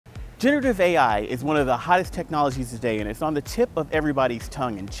Generative AI is one of the hottest technologies today, and it's on the tip of everybody's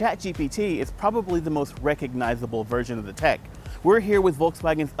tongue, and ChatGPT is probably the most recognizable version of the tech. We're here with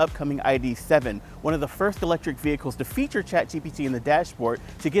Volkswagen's upcoming ID.7, one of the first electric vehicles to feature ChatGPT in the dashboard,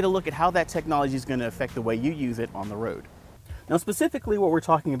 to get a look at how that technology is going to affect the way you use it on the road. Now, specifically what we're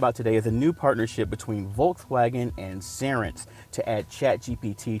talking about today is a new partnership between Volkswagen and CNET to add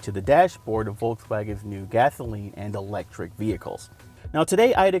ChatGPT to the dashboard of Volkswagen's new gasoline and electric vehicles. Now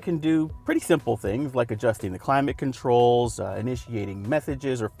today, IDA can do pretty simple things like adjusting the climate controls, initiating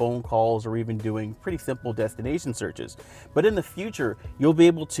messages or phone calls, or even doing pretty simple destination searches. But in the future, you'll be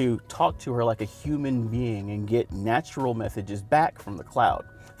able to talk to her like a human being and get natural messages back from the cloud.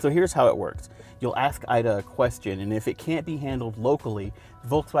 So here's how it works. You'll ask IDA a question, and if it can't be handled locally,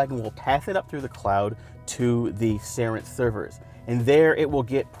 Volkswagen will pass it up through the cloud to the CNET servers. And there it will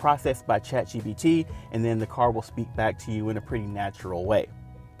get processed by ChatGPT, and then the car will speak back to you in a pretty natural way.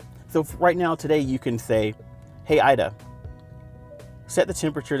 So right now, today, you can say, "Hey IDA, set the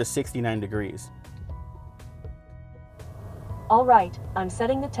temperature to 69 degrees. All right, I'm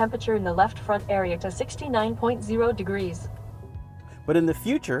setting the temperature in the left front area to 69.0 degrees. But in the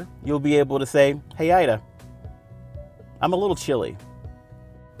future, you'll be able to say, "Hey IDA, I'm a little chilly."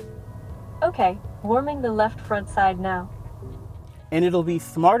 Okay, warming the left front side now. And it'll be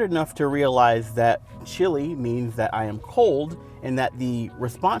smart enough to realize that chilly means that I am cold, and that the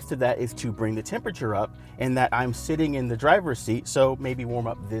response to that is to bring the temperature up, and that I'm sitting in the driver's seat, so maybe warm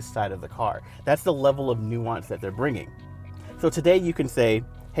up this side of the car. That's the level of nuance that they're bringing. So today you can say,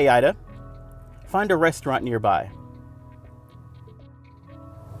 "Hey IDA, find a restaurant nearby."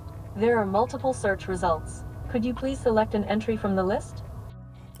 There are multiple search results. Could you please select an entry from the list?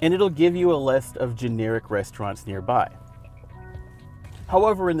 And it'll give you a list of generic restaurants nearby.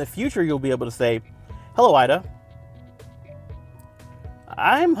 However, in the future, you'll be able to say, "Hello, IDA.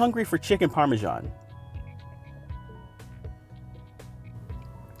 I'm hungry for chicken parmesan."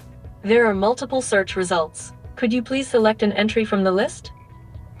 There are multiple search results. Could you please select an entry from the list?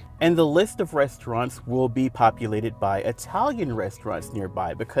 And the list of restaurants will be populated by Italian restaurants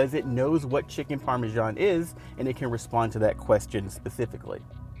nearby, because it knows what chicken parmesan is, and it can respond to that question specifically.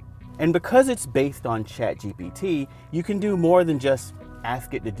 And because it's based on ChatGPT, you can do more than just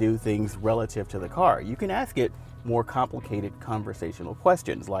ask it to do things relative to the car. You can ask it more complicated conversational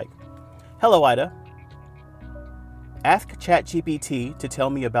questions like, "Hello IDA, ask ChatGPT to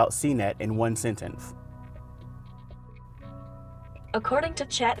tell me about CNET in one sentence." According to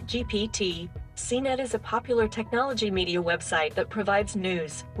ChatGPT, CNET is a popular technology media website that provides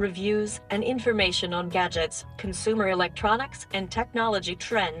news, reviews, and information on gadgets, consumer electronics, and technology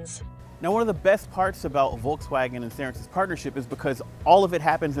trends. Now, one of the best parts about Volkswagen and CNET's partnership is because all of it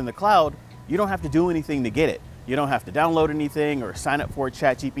happens in the cloud, you don't have to do anything to get it. You don't have to download anything or sign up for a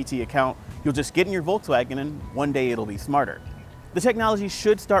ChatGPT account. You'll just get in your Volkswagen, and one day it'll be smarter. The technology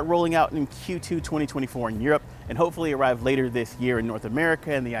should start rolling out in Q2 2024 in Europe, and hopefully arrive later this year in North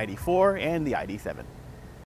America in the ID.4 and the ID.7.